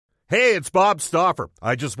Hey, it's Bob Stauffer.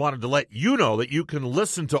 I just wanted to let you know that you can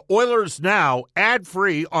listen to Oilers Now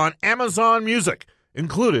ad-free on Amazon Music,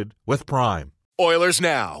 included with Prime. Oilers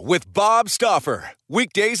Now with Bob Stauffer.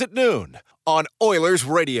 Weekdays at noon on Oilers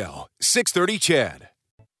Radio, 630 CHED.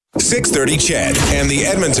 630 CHED and the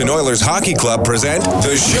Edmonton Oilers Hockey Club present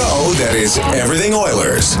the show that is everything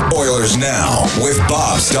Oilers. Oilers Now with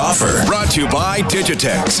Bob Stauffer. Brought to you by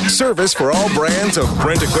Digitex. Service for all brands of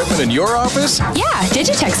print equipment in your office? Yeah,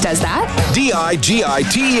 Digitex does that.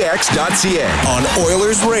 digitex.ca on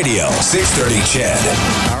Oilers Radio, 630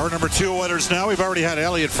 CHED. Hour number 2, Oilers Now. We've already had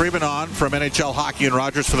Elliot Friedman on from NHL Hockey and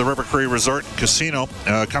Rogers for the River Cree Resort and Casino.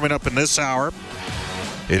 Coming up in this hour,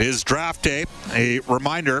 it is draft day. A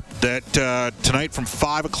reminder that tonight from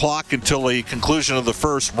 5 o'clock until the conclusion of the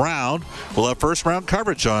first round, we'll have first round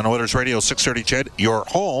coverage on Oilers Radio 630 CHED, your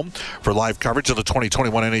home for live coverage of the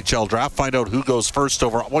 2021 NHL draft. Find out who goes first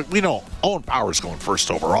overall. Well, we know Owen Power's going first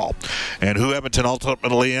overall, and who Edmonton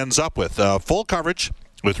ultimately ends up with. Full coverage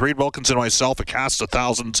with Reed Wilkins and myself, a cast of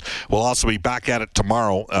thousands. We'll also be back at it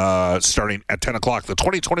tomorrow, starting at 10 o'clock. The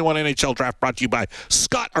 2021 NHL Draft brought to you by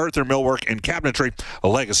Scott Arthur Millwork and Cabinetry, a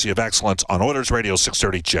legacy of excellence on Oilers Radio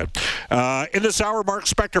 630 CHED. In this hour, Mark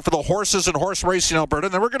Spector for the Horses and Horse Racing Alberta.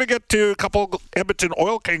 And then we're going to get to a couple Edmonton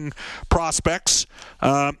Oil King prospects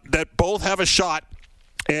that both have a shot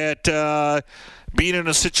at being in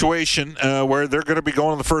a situation where they're going to be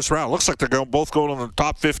going in the first round. Looks like they're both going in the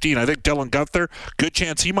top 15. I think Dylan Gunther, good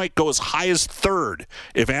chance he might go as high as third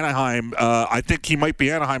if Anaheim, I think he might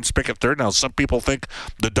be Anaheim's pick at third. Now, some people think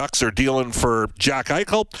the Ducks are dealing for Jack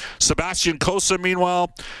Eichel. Sebastian Cossa,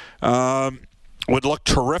 meanwhile, would look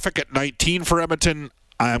terrific at 19 for Edmonton.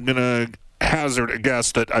 I'm going to hazard a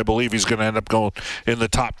guess that I believe he's going to end up going in the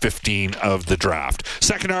top 15 of the draft.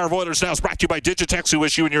 Second hour of Oilers Now is brought to you by Digitex, who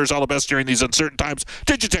wish you and yours all the best during these uncertain times.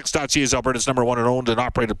 Digitex.ca is Alberta's number one and owned and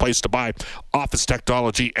operated place to buy office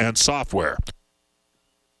technology and software.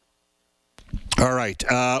 All right,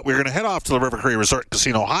 we're going to head off to the River Cree Resort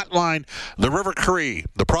Casino hotline. The River Cree,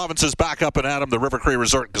 the province is back up and at 'em. The River Cree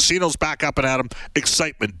Resort Casino's back up and at 'em.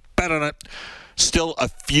 Excitement, bet on it. Still a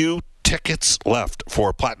few tickets left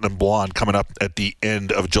for Platinum Blonde coming up at the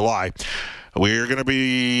end of July. We're going to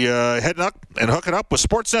be heading up and hooking up with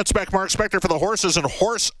Sportsnet's back Mark Spector for the Horses and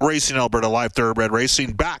Horse Racing Alberta Live Thoroughbred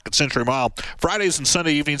Racing back at Century Mile Fridays and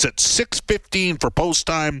Sunday evenings at 6:15 for post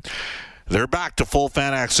time. They're back to full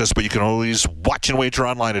fan access, but you can always watch and wager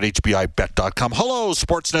online at hbibet.com. Hello,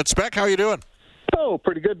 Sportsnet Spec. How are you doing? Oh,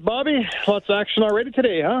 pretty good, Bobby. Lots of action already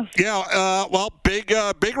today, huh? Yeah, well, big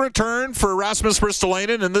return for Rasmus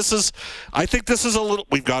Ristolainen, and I think this is a little.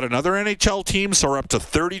 We've got another NHL team, so we're up to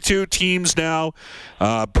 32 teams now.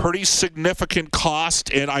 Pretty significant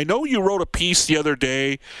cost, and I know you wrote a piece the other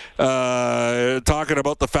day talking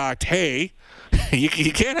about the fact, hey, you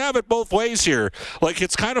can't have it both ways here. Like,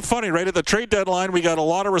 it's kind of funny, right? At the trade deadline, we got a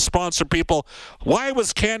lot of response from people. Why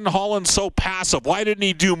was Ken Holland so passive? Why didn't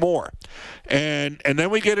he do more? And then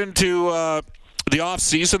we get into the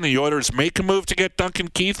offseason. The Oilers make a move to get Duncan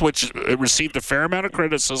Keith, which received a fair amount of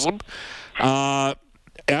criticism.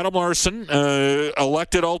 Adam Larsson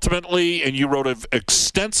elected ultimately, and you wrote an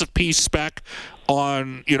extensive piece, Spec,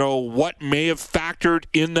 on what may have factored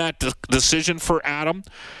in that decision for Adam.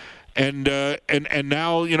 And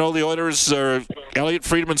now, the Oilers are, Elliot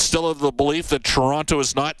Friedman's still of the belief that Toronto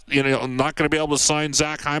is not going to be able to sign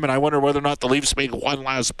Zach Hyman. I wonder whether or not the Leafs make one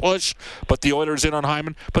last push, but the Oilers in on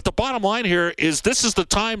Hyman. But the bottom line here is this is the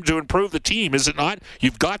time to improve the team, is it not?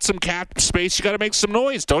 You've got some cap space. You got to make some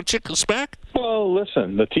noise, don't you, Spec? Well,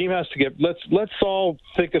 listen, the team has to get, let's all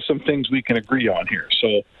think of some things we can agree on here.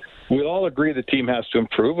 So we'll all agree the team has to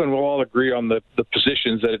improve, and we'll all agree on the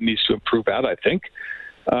positions that it needs to improve at, I think.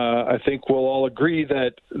 I think we'll all agree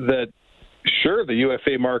that sure, the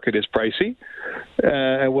UFA market is pricey,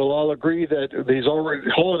 and we'll all agree that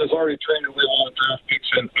Holland has already traded away a lot of draft picks,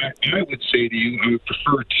 and I would say to you, I would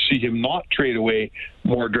prefer to see him not trade away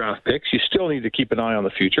more draft picks. You still need to keep an eye on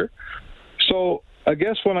the future. So I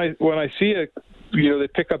guess when I see they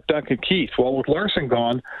pick up Duncan Keith. Well, with Larsson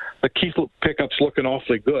gone, the Keith pickup's looking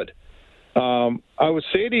awfully good. I would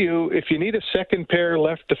say to you, if you need a second pair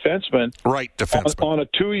left defenseman, on a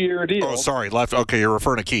 2-year deal. Oh, sorry, left. Okay, you're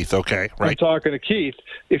referring to Keith. Okay, right. I'm talking to Keith.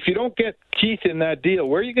 If you don't get Keith in that deal,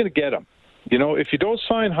 where are you going to get him? If you don't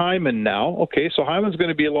sign Hyman now, okay, so Hyman's going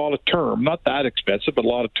to be a lot of term, not that expensive, but a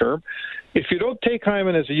lot of term. If you don't take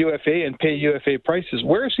Hyman as a UFA and pay UFA prices,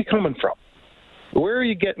 where is he coming from? Where are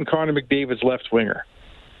you getting Connor McDavid's left winger?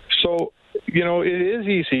 So, it is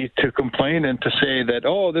easy to complain and to say that,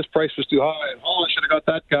 oh, this price was too high, and oh, I should have got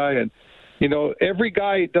that guy. And, every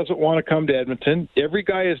guy doesn't want to come to Edmonton. Every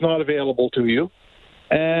guy is not available to you.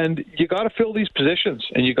 And you got to fill these positions,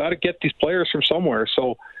 and you got to get these players from somewhere.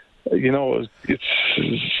 So, you got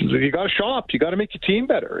to shop. You got to make your team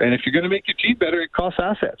better. And if you're going to make your team better, it costs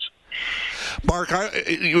assets. Mark,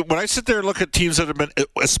 when I sit there and look at teams that have been,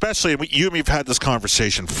 especially you and me have had this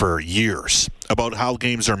conversation for years about how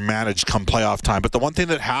games are managed come playoff time. But the one thing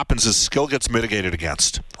that happens is skill gets mitigated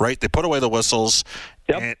against, right? They put away the whistles,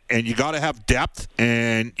 and you got to have depth,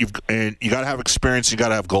 and you got to have experience. You got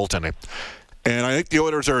to have goaltending. And I think the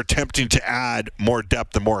Oilers are attempting to add more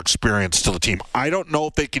depth and more experience to the team. I don't know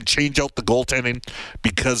if they can change out the goaltending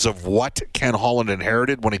because of what Ken Holland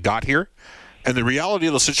inherited when he got here. And the reality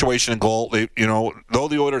of the situation in goal, though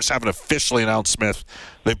the Oilers haven't officially announced Smith,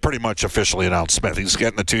 they've pretty much officially announced Smith. He's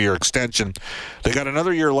getting a 2-year extension. They got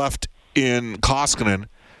another year left in Koskinen.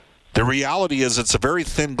 The reality is it's a very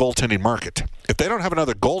thin goaltending market. If they don't have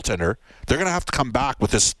another goaltender, they're going to have to come back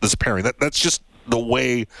with this pairing. That's just the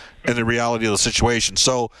way and the reality of the situation.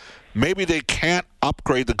 So maybe they can't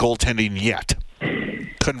upgrade the goaltending yet.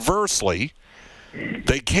 Conversely,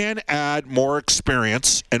 they can add more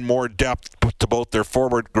experience and more depth to both their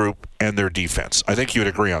forward group and their defense. I think you would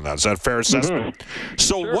agree on that. Is that a fair assessment? Mm-hmm.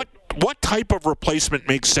 So sure. What type of replacement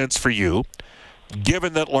makes sense for you,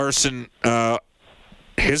 given that Larson,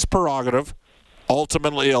 his prerogative,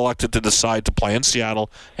 ultimately elected to decide to play in Seattle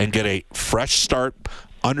and get a fresh start,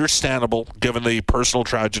 understandable given the personal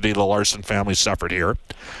tragedy the Larson family suffered here.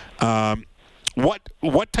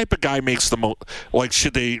 What type of guy makes the most? Like,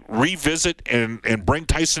 should they revisit and bring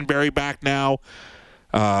Tyson Barrie back now?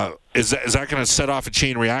 Is that going to set off a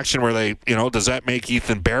chain reaction where they, does that make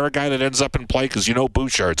Ethan Bear a guy that ends up in play? Because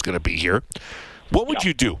Bouchard's going to be here. What would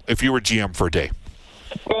you do if you were GM for a day?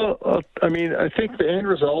 Well, I think the end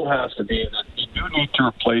result has to be that you do need to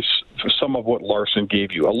replace some of what Larson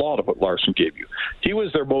gave you, a lot of what Larson gave you. He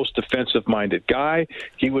was their most defensive-minded guy.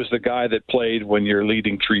 He was the guy that played when you're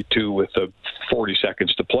leading 3-2 with 40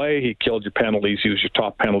 seconds to play. He killed your penalties. He was your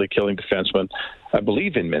top penalty-killing defenseman, I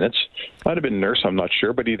believe, in minutes. Might have been Nurse, I'm not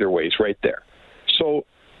sure, but either way, he's right there. So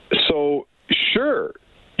sure,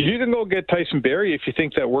 you can go get Tyson Barrie if you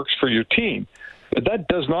think that works for your team. But that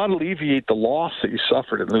does not alleviate the loss that you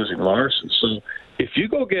suffered in losing Larson. So if you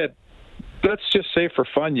go get, let's just say for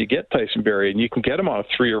fun, you get Tyson Barrie and you can get him on a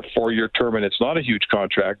 3 or 4 year term and it's not a huge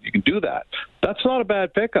contract, you can do that. That's not a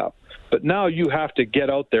bad pickup. But now you have to get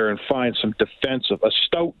out there and find some a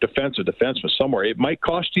stout defensive defenseman somewhere. It might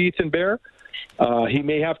cost you Ethan Bear. He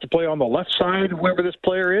may have to play on the left side, whoever this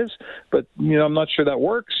player is. But, I'm not sure that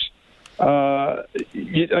works. I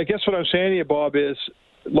guess what I'm saying to you, Bob, is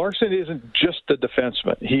Larson isn't just a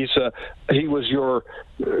defenseman. He was your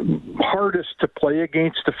hardest to play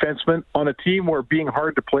against defenseman on a team where being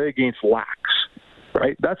hard to play against lacks.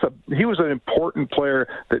 Right? He was an important player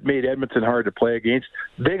that made Edmonton hard to play against.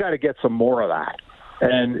 They got to get some more of that.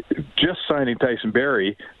 And just signing Tyson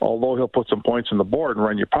Barrie, although he'll put some points on the board and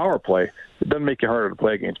run your power play, it doesn't make you harder to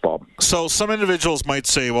play against, Bob. So some individuals might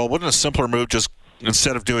say, well, wouldn't a simpler move just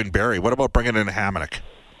instead of doing Barrie, what about bringing in Hamonic?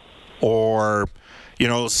 Or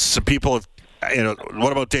some people have,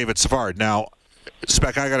 what about David Savard? Now,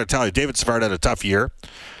 Spec, I got to tell you, David Savard had a tough year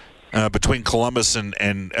between Columbus and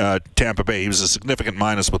Tampa Bay. He was a significant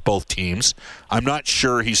minus with both teams. I'm not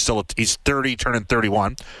sure he's 30, turning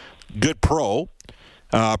 31. Good pro.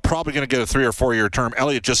 Probably going to get a 3 or 4 year term.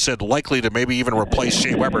 Elliott just said likely to maybe even replace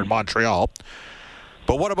Shea Weber in Montreal.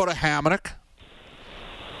 But what about a Hamonic?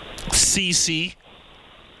 CC?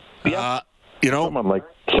 Yeah. Someone like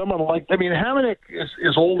Hamonic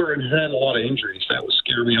is older and has had a lot of injuries. That would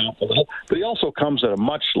scare me off a little. But he also comes at a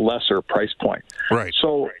much lesser price point. Right.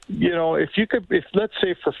 So, if let's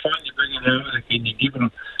say for fun you bring in Hamonic and you give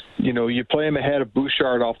him, you play him ahead of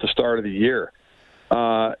Bouchard off the start of the year.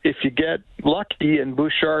 If you get lucky and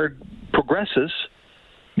Bouchard progresses,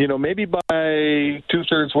 maybe by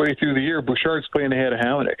 2/3 way through the year, Bouchard's playing ahead of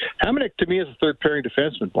Hamonic. Hamonic, to me, is a third-pairing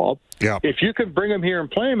defenseman, Bob. Yeah. If you can bring him here and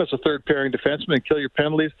play him as a third-pairing defenseman and kill your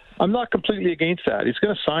penalties, I'm not completely against that. He's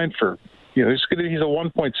going to sign for, he's a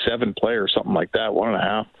 1.7 player or something like that,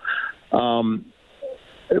 1.5.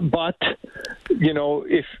 But,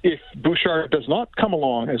 if Bouchard does not come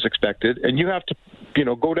along as expected, and you have to,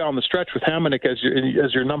 go down the stretch with Hamonic as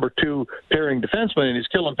your number 2 pairing defenseman, and he's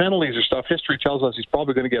killing penalties or stuff, history tells us he's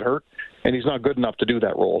probably going to get hurt, and he's not good enough to do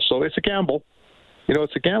that role. So it's a gamble.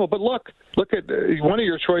 It's a gamble. But look at one of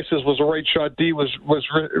your choices was a right shot D was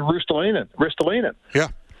Ristolainen. Yeah.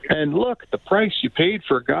 And look, the price you paid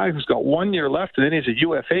for a guy who's got 1 year left and then he's a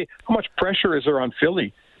UFA. How much pressure is there on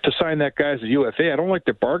Philly to sign that guy as a UFA? I don't like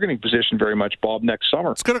their bargaining position very much, Bob, next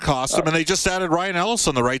summer. It's going to cost them, and they just added Ryan Ellis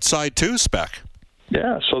on the right side too, Spec.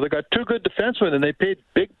 Yeah, so they got 2 good defensemen, and they paid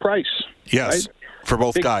big price. Yes. Right? for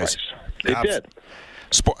both Big guys. Price. It did.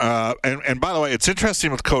 And by the way, it's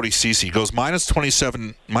interesting with Cody Ceci. He goes minus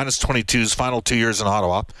 27, minus 22 his final 2 years in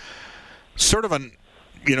Ottawa. Sort of an,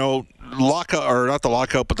 lockout, or not the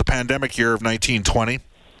lockout, but the pandemic year of 1920.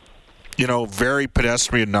 Very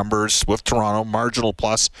pedestrian numbers with Toronto, marginal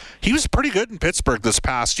plus. He was pretty good in Pittsburgh this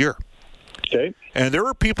past year. Okay. And there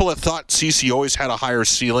were people that thought Ceci always had a higher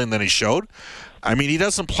ceiling than he showed. I mean, he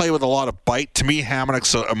doesn't play with a lot of bite. To me,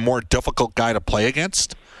 Hamonic's a more difficult guy to play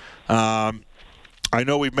against. I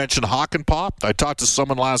know we've mentioned Hakanpää. I talked to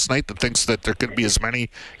someone last night that thinks that there could be as many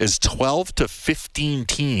as 12 to 15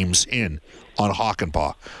 teams in on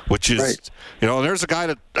Hakanpää, which is, right. There's a guy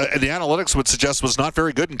that the analytics would suggest was not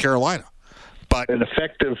very good in Carolina. But an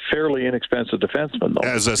effective, fairly inexpensive defenseman, though.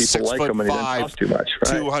 As a People 6'5", like him and he doesn't cost too much,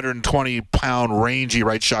 right? 220-pound, rangy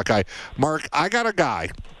right shot guy. Mark, I got a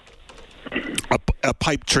guy, a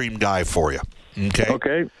pipe dream guy for you.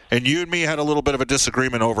 Okay. And you and me had a little bit of a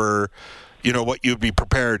disagreement over, what you'd be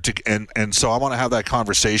prepared to, and so I want to have that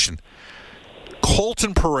conversation.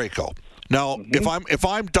 Colton Parayko. Now, if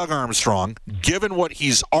I'm Doug Armstrong, given what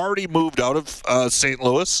he's already moved out of St.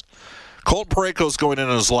 Louis, Colton Parayko's going in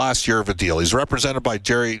his last year of a deal. He's represented by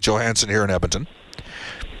Jerry Johansson here in Edmonton.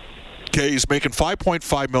 Okay, he's making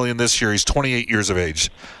 $5.5 million this year. He's 28 years of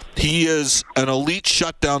age. He is an elite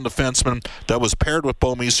shutdown defenseman that was paired with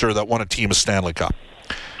Bo Meester that won a team a Stanley Cup.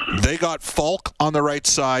 They got Falk on the right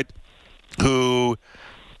side, who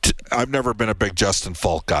I've never been a big Justin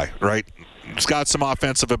Falk guy, right? He's got some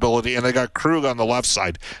offensive ability, and they got Krug on the left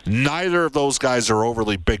side. Neither of those guys are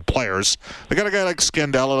overly big players. They got a guy like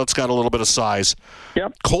Scandella that's got a little bit of size.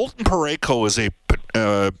 Yep. Colton Parayko is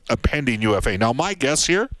a pending UFA. Now, my guess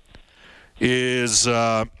here is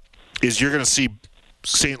you're going to see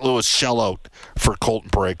St. Louis shell out for Colton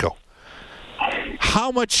Parayko.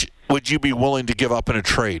 How much would you be willing to give up in a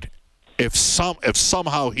trade if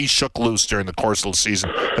somehow he shook loose during the course of the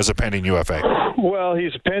season as a pending UFA? Well,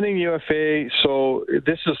 he's a pending UFA, so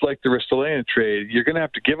this is like the Ristolainen trade. You're going to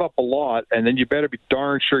have to give up a lot, and then you better be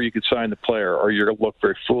darn sure you can sign the player, or you're going to look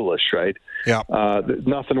very foolish, right? Yeah.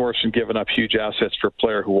 Nothing worse than giving up huge assets for a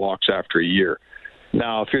player who walks after a year.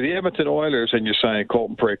 Now, if you're the Edmonton Oilers and you're signing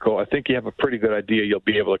Colton Parayko, I think you have a pretty good idea you'll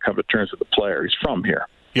be able to come to terms with the player. He's from here.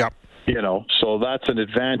 Yeah. So that's an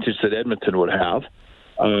advantage that Edmonton would have,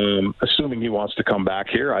 assuming he wants to come back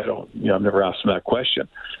here. I've never asked him that question.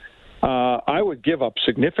 I would give up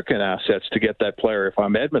significant assets to get that player if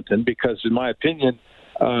I'm Edmonton, because in my opinion,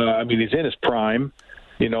 he's in his prime.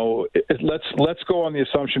 Let's go on the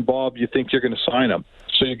assumption, Bob, you think you're going to sign him.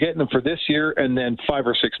 So you're getting him for this year and then 5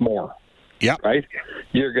 or 6 more. Yeah. Right?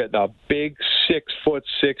 You're getting a big 6'6"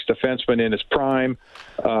 defenseman in his prime,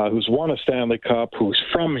 who's won a Stanley Cup, who's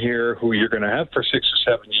from here, who you're going to have for 6 or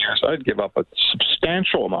 7 years. I'd give up a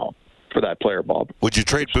substantial amount for that player, Bob. Would you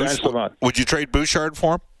trade Bouchard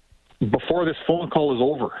for him? Before this phone call is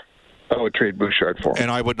over, I would trade Bouchard for him. And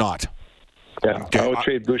I would not. Yeah, okay. I would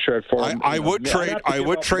trade Bouchard for him. I would trade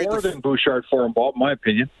more than Bouchard for him, Bob. In my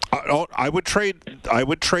opinion. I would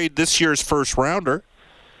trade this year's first rounder.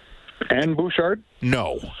 And Bouchard?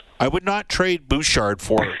 No. I would not trade Bouchard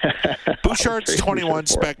for Bouchard's 21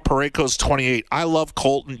 spec, Parayko's 28. I love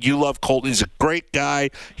Colton. You love Colton. He's a great guy.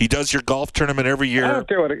 He does your golf tournament every year. I don't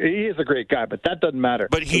care what he is a great guy, but that doesn't matter.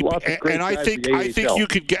 But I think you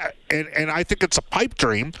could get, and I think it's a pipe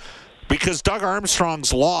dream, because Doug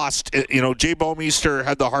Armstrong's lost. Jay Bouwmeester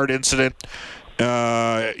had the heart incident.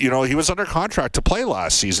 He was under contract to play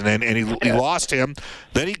last season, and he lost him.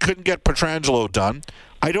 Then he couldn't get Pietrangelo done.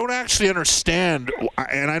 I don't actually understand,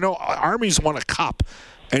 and I know Army's won a cup,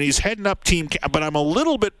 and he's heading up team, but I'm a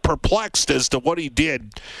little bit perplexed as to what he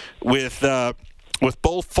did with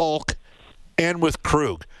both Falk and with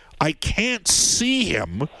Krug. I can't see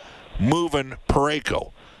him moving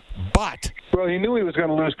Parayko, but... Well, he knew he was going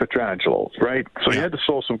to lose Pietrangelo, right? So he had to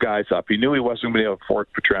sew some guys up. He knew he wasn't going to be able to afford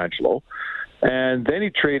Pietrangelo. And then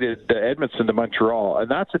he traded Edmondson to Montreal,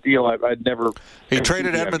 and that's a deal I'd never... He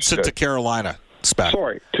traded Edmondson to Carolina.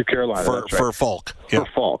 To Carolina. For Falk. Yeah. For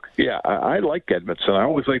Falk, yeah. I like Edmondson. I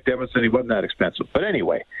always liked Edmondson. He wasn't that expensive. But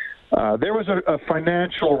anyway, there was a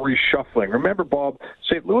financial reshuffling. Remember, Bob,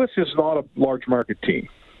 St. Louis is not a large market team,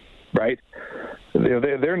 right?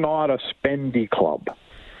 They're not a spendy club.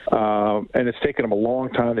 And it's taken them a long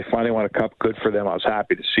time. They finally won a cup. Good for them. I was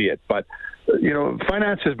happy to see it. But,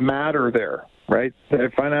 finances matter there, right?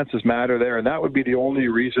 Finances matter there. And that would be the only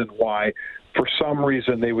reason why for some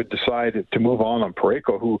reason they would decide to move on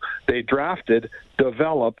Parayko, who they drafted,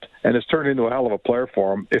 developed, and has turned into a hell of a player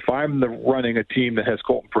for them. If I'm running a team that has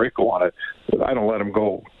Colton Parayko on it, I don't let him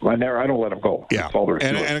go. I don't let him go. Yeah,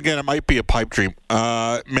 and again, it might be a pipe dream.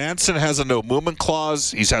 Manson has a no movement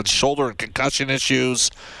clause. He's had shoulder and concussion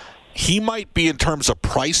issues. He might be, in terms of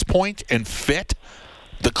price point and fit,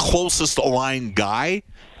 the closest aligned guy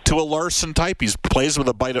to a Larson type. He plays with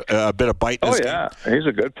a bit of bite in his game. He's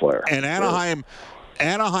a good player. And Anaheim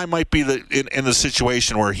might be in the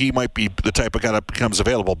situation where he might be the type of guy that becomes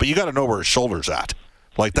available, but you got to know where his shoulder's at.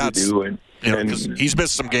 Like that's, because he's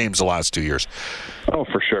missed some games the last 2 years. Oh,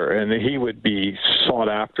 for sure. And he would be sought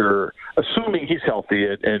after, assuming he's healthy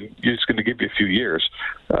and he's going to give you a few years.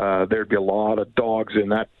 There'd be a lot of dogs in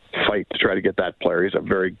that fight to try to get that player. He's a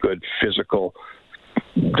very good physical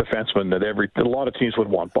defenseman that a lot of teams would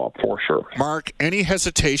want, Bob, for sure. Mark, any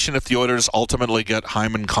hesitation if the Oilers ultimately get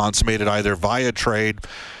Hyman consummated either via trade,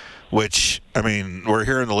 which, I mean, we're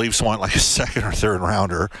hearing the Leafs want like a second or third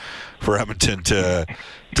rounder for Edmonton to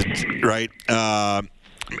right? And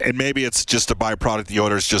maybe it's just a byproduct. The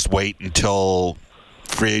Oilers just wait until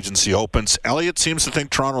free agency opens. Elliott seems to think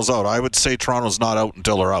Toronto's out. I would say Toronto's not out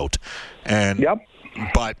until they're out. And yep.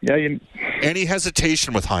 But any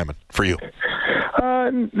hesitation with Hyman for you?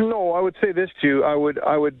 No, I would say this to you. I would.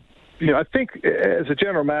 I think as a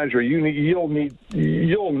general manager, you'll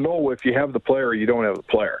know if you have the player or you don't have the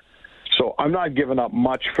player. So I'm not giving up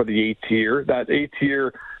much for the 8th year. That 8th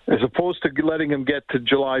year, as opposed to letting him get to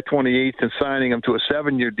July 28th and signing him to a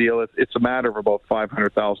 7-year deal, it's a matter of about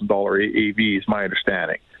 $500,000 AAV, is my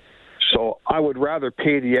understanding. So I would rather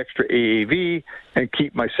pay the extra AAV and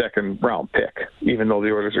keep my second-round pick, even though the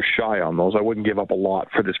Oilers are shy on those. I wouldn't give up a lot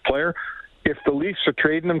for this player. If the Leafs are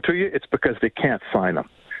trading them to you, it's because they can't sign them.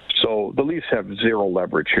 So the Leafs have zero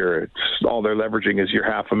leverage here. All they're leveraging is your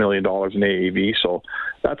 $500,000 in AAV. So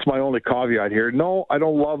that's my only caveat here. No, I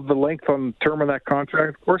don't love the length on term of that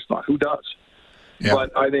contract. Of course not. Who does? Yeah.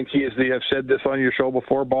 But I think I've said this on your show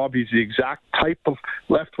before, Bob, he's the exact type of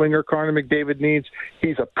left-winger Connor McDavid needs.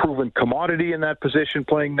 He's a proven commodity in that position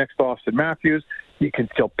playing next to Austin Matthews. He can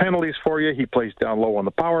kill penalties for you. He plays down low on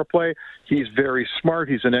the power play. He's very smart.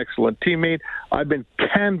 He's an excellent teammate. I've been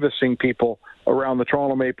canvassing people around the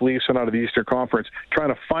Toronto Maple Leafs and out of the Eastern Conference trying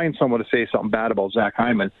to find someone to say something bad about Zach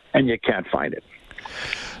Hyman, and you can't find it.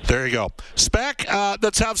 There you go. Spec,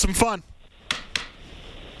 let's have some fun.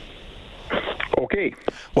 Okay.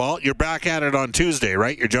 Well, you're back at it on Tuesday,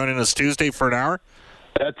 right? You're joining us Tuesday for an hour?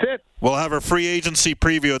 That's it. We'll have a free agency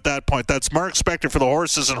preview at that point. That's Mark Spector for the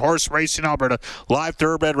Horses and Horse Racing Alberta. Live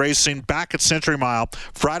thoroughbred racing back at Century Mile.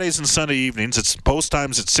 Fridays and Sunday evenings. It's post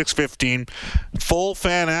times at 6:15. Full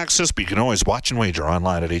fan access, but you can always watch and wager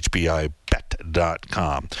online at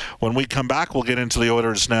hbibet.com. When we come back, we'll get into the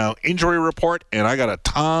Oilers Now injury report, and I got a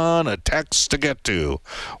ton of texts to get to.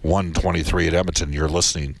 1:23 at Edmonton. You're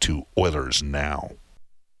listening to Oilers Now.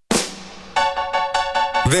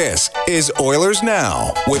 This is Oilers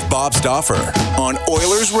Now with Bob Stauffer on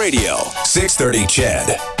Oilers Radio, 630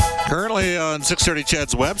 CHED. Currently on 630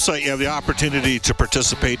 CHED's website, you have the opportunity to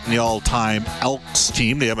participate in the all-time Elks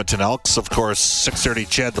team, the Edmonton Elks. Of course, 630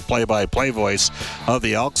 CHED, the play-by-play voice of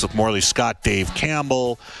the Elks, with Morley Scott, Dave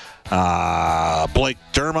Campbell, Blake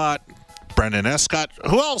Dermott, Brendan Escott.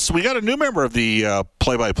 Who else? We got a new member of the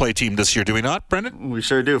play-by-play team this year, do we not, Brendan? We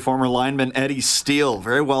sure do. Former lineman Eddie Steele.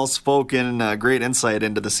 Very well-spoken, great insight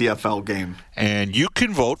into the CFL game. And you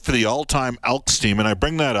can vote for the all-time Elks team, and I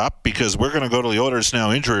bring that up because we're going to go to the Oilers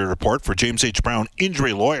Now injury report for James H. Brown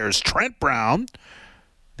Injury Lawyers. Trent Brown,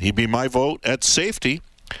 he'd be my vote at safety.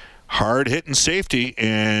 Hard-hitting safety,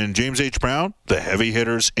 and James H. Brown, the heavy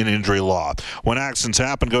hitters in injury law. When accidents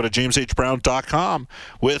happen, go to jameshbrown.com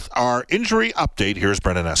with our injury update. Here's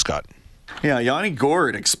Brendan Escott. Yeah, Yanni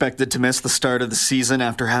Gourde expected to miss the start of the season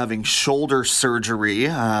after having shoulder surgery.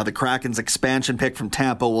 The Kraken's expansion pick from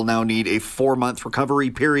Tampa will now need a 4-month recovery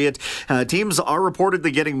period. Teams are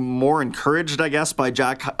reportedly getting more encouraged, I guess, by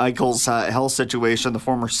Jack Eichel's health situation. The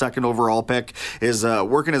former second overall pick is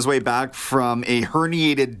working his way back from a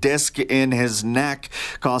herniated disc in his neck.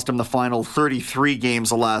 Cost him the final 33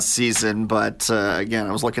 games of last season. But again,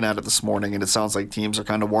 I was looking at it this morning, and it sounds like teams are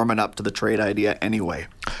kind of warming up to the trade idea anyway.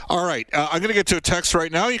 All right. I'm going to get to a text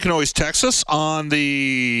right now. You can always text us on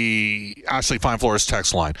the Ashley Fine Floors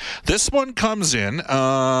text line. This one comes in.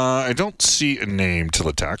 I don't see a name to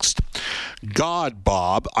the text. God,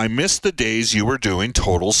 Bob, I miss the days you were doing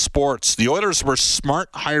Total Sports. The Oilers were smart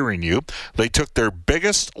hiring you. They took their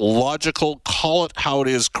biggest logical, call it how it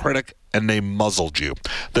is critic and they muzzled you.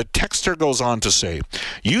 The texter goes on to say,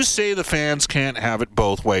 you say the fans can't have it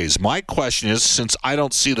both ways. My question is, since I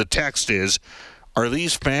don't see the text, are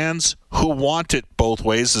these fans who want it both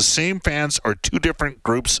ways the same fans or two different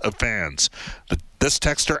groups of fans? This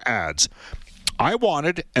texter adds, I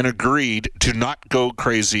wanted and agreed to not go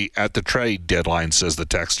crazy at the trade deadline, says the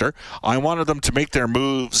texter. I wanted them to make their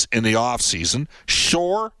moves in the offseason.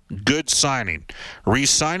 Sure, good signing.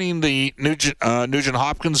 Re-signing the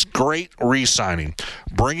Nugent-Hopkins, great re-signing.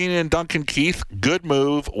 Bringing in Duncan Keith, good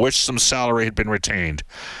move. Wish some salary had been retained.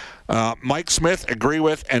 Mike Smith, agree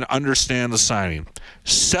with and understand the signing.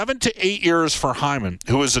 7 to 8 years for Hyman,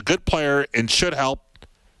 who is a good player and should help.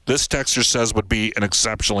 This texter says would be an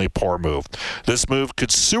exceptionally poor move. This move could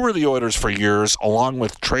sewer the Oilers for years, along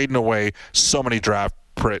with trading away so many draft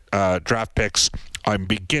picks. I'm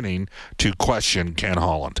beginning to question Ken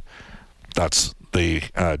Holland. That's the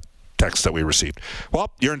text that we received.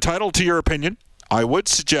 Well, you're entitled to your opinion. I would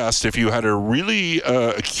suggest if you had a really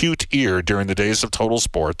acute ear during the days of Total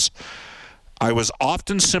Sports, I was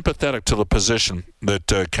often sympathetic to the position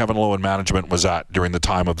that Kevin Lowe and management was at during the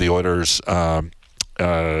time of the Oilers,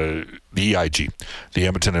 the EIG, the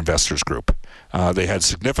Edmonton Investors Group. They had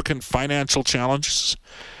significant financial challenges.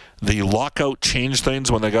 The lockout changed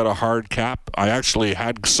things when they got a hard cap. I actually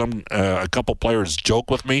had a couple players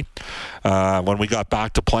joke with me when we got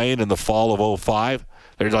back to playing in the fall of 2005.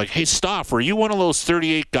 They're like, hey, Stoff, were you one of those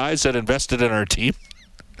 38 guys that invested in our team?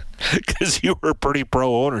 Because you were pretty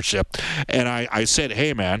pro-ownership. And I said,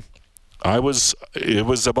 hey, man, it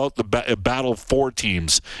was about the battle 4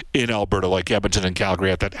 teams in Alberta, like Edmonton and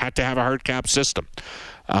Calgary, that had to have a hard cap system.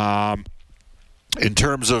 In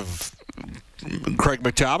terms of Craig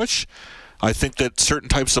McTavish, I think that certain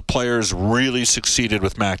types of players really succeeded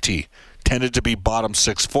with Mac T. Tended to be bottom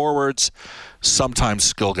 6 forwards. Sometimes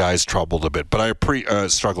skill guys struggled a bit, but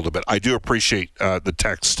struggled a bit. I do appreciate the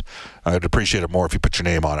text. I'd appreciate it more if you put your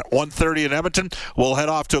name on it. 1:30 in Edmonton. We'll head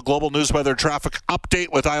off to a global news weather traffic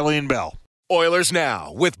update with Eileen Bell. Oilers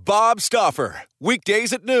Now with Bob Stauffer.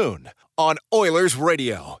 Weekdays at noon on Oilers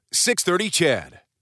Radio, 630 CHED.